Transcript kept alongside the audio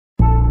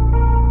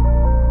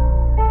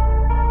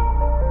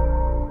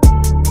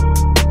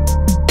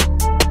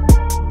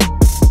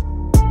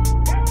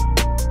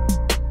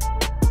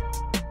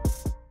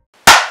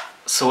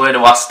So where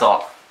do I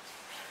start?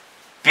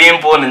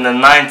 Being born in the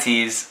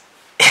 90s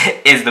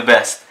is the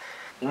best.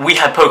 We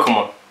had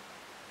Pokemon.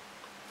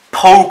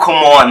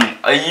 Pokemon!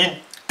 Are you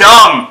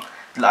dumb?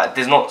 Like,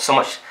 there's not so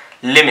much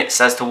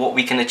limits as to what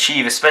we can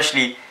achieve,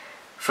 especially,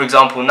 for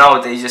example,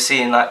 nowadays you're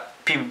seeing like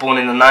people born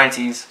in the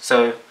 90s,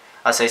 so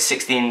I'd say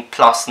 16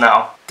 plus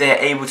now, they're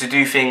able to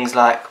do things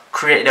like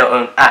create their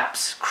own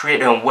apps, create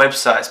their own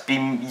websites, be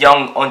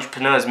young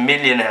entrepreneurs,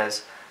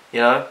 millionaires, you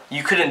know?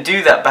 You couldn't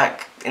do that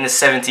back in the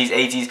 70s,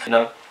 80s, you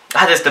know? I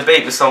had this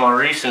debate with someone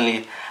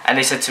recently, and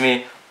they said to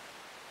me,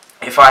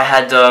 if I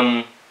had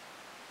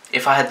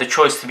the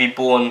choice to be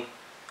born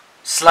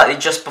slightly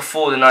just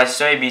before the 90s,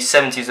 so maybe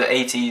 70s or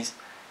 80s,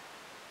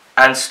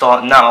 and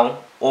start now,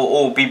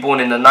 or be born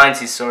in the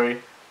 90s,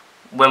 sorry,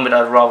 when would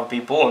I rather be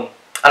born?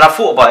 And I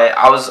thought about it.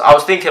 I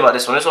was thinking about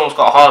this one. This one was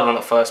quite a hard one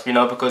at first, you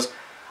know, because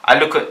I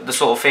look at the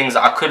sort of things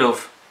that I could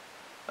have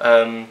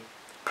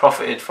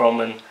profited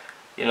from, and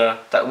you know,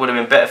 that would have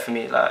been better for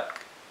me, like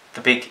the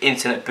big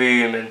internet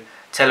boom and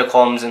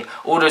telecoms and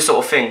all those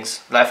sort of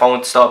things. Like if I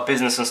wanted to start a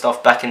business and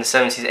stuff back in the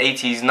 70s,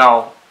 80s,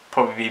 now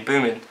probably be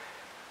booming.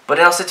 But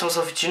then I said to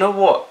myself, do you know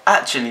what?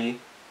 Actually,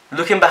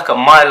 looking back at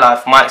my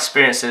life, my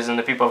experiences, and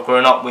the people I've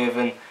grown up with,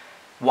 and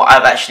what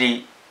I've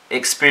actually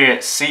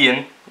experienced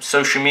seeing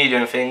social media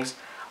and things,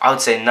 I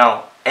would say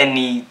now,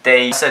 any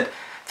day. I said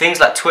things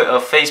like Twitter,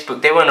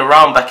 Facebook, they weren't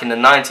around back in the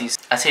 90s.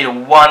 I say the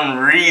one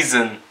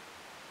reason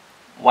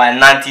why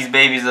 90s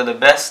babies are the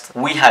best,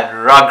 we had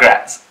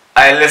Rugrats.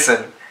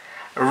 Listen,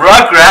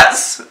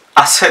 Rugrats,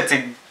 I swear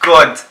to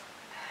God,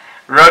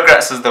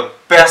 Rugrats was the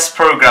best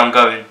program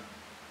going.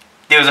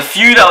 There was a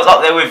few that was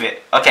up there with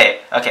it.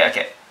 Okay.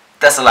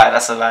 That's a lie,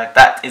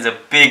 That is a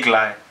big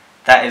lie.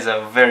 That is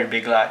a very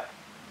big lie.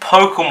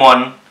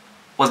 Pokemon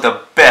was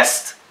the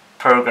best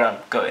program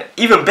going.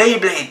 Even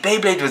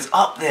Beyblade was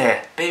up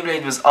there.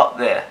 Beyblade was up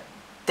there.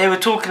 They were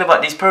talking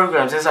about these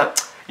programs. It's like,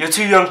 you're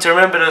too young to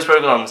remember those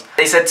programs.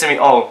 They said to me,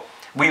 oh,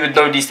 we would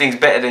know these things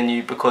better than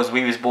you because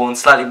we was born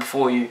slightly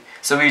before you.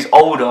 So we was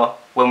older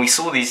when we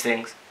saw these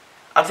things.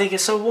 I'm thinking,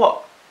 so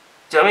what?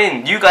 Do you know what I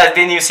mean? You guys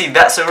didn't even see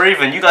That's So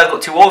Raven. You guys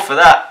got too old for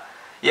that.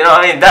 You know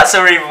what I mean? That's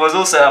So Raven was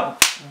also a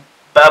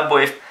Bad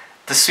Boy,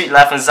 The Sweet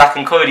Life and Zack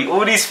and Cody.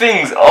 All these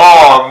things.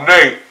 Oh,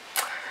 mate.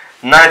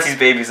 90s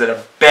babies are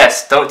the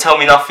best. Don't tell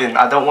me nothing.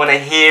 I don't want to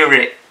hear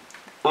it.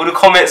 All the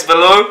comments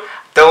below,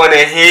 don't want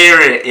to hear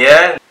it,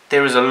 yeah?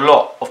 There is a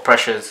lot of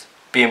pressures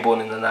being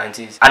born in the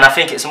 90s. And I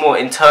think it's more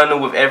internal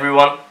with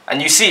everyone.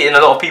 And you see it in a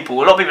lot of people.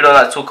 A lot of people don't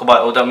like to talk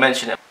about it or don't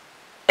mention it.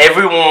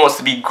 Everyone wants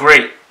to be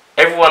great.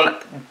 Everyone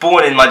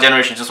born in my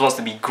generation just wants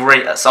to be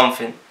great at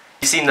something.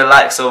 You've seen the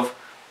likes of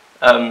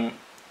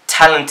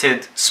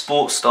talented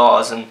sports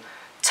stars and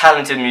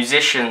talented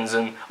musicians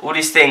and all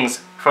these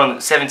things from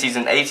the 70s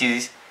and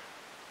 80s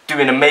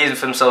doing amazing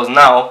for themselves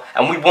now,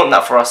 and we want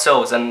that for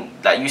ourselves. And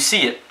like, you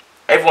see it,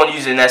 everyone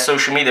using their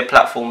social media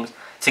platforms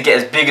to get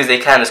as big as they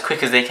can, as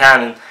quick as they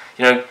can, and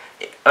you know,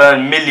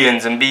 earn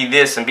millions and be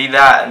this and be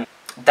that. And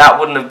that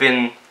wouldn't have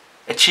been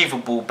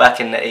achievable back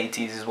in the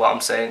 80s, is what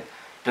I'm saying.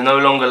 They're no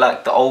longer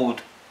like the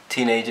old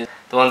teenagers,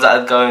 the ones that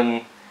are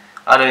going,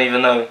 I don't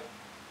even know,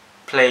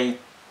 play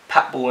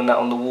patball and that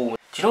on the wall.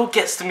 Do you know what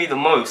gets to me the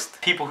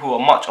most? People who are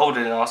much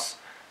older than us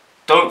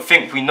don't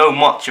think we know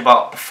much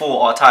about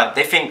before our time.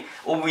 They think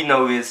all we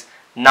know is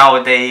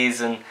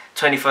nowadays and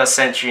 21st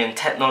century and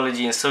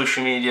technology and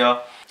social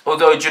media.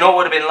 Although, do you know what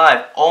would have been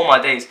like? Oh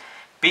my days.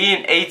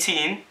 Being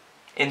 18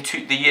 in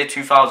the year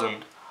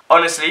 2000.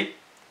 Honestly,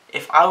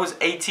 if I was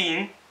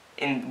 18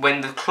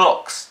 when the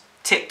clocks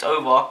ticked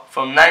over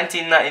from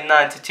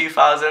 1999 to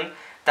 2000,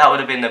 that would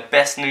have been the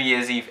best New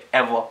Year's Eve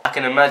ever. I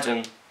can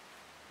imagine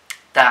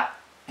that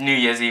New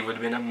Year's Eve would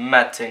have been a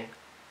mad thing.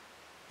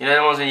 You know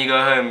the ones when you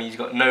go home, you've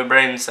got no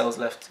brain cells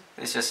left.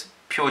 It's just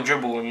pure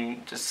dribble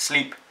and just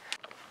sleep.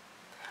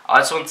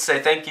 I just want to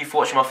say thank you for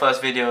watching my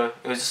first video.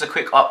 It was just a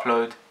quick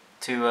upload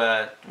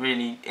to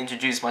really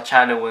introduce my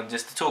channel and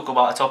just to talk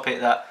about a topic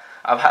that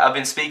I've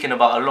been speaking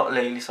about a lot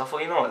lately. So I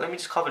thought, you know what, let me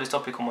just cover this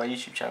topic on my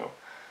YouTube channel.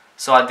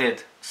 So I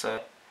did.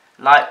 So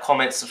like,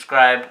 comment,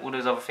 subscribe, all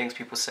those other things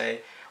people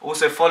say.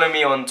 Also follow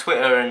me on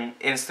Twitter and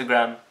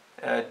Instagram,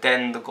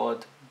 Den the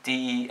God,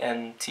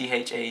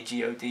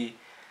 DENTHAGOD,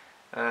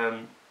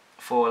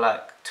 for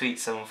like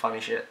tweets and funny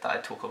shit that I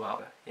talk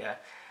about. Yeah.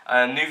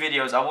 New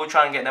videos, I will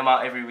try and get them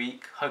out every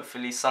week,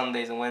 hopefully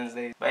Sundays and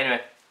Wednesdays. But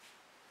anyway,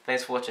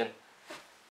 thanks for watching.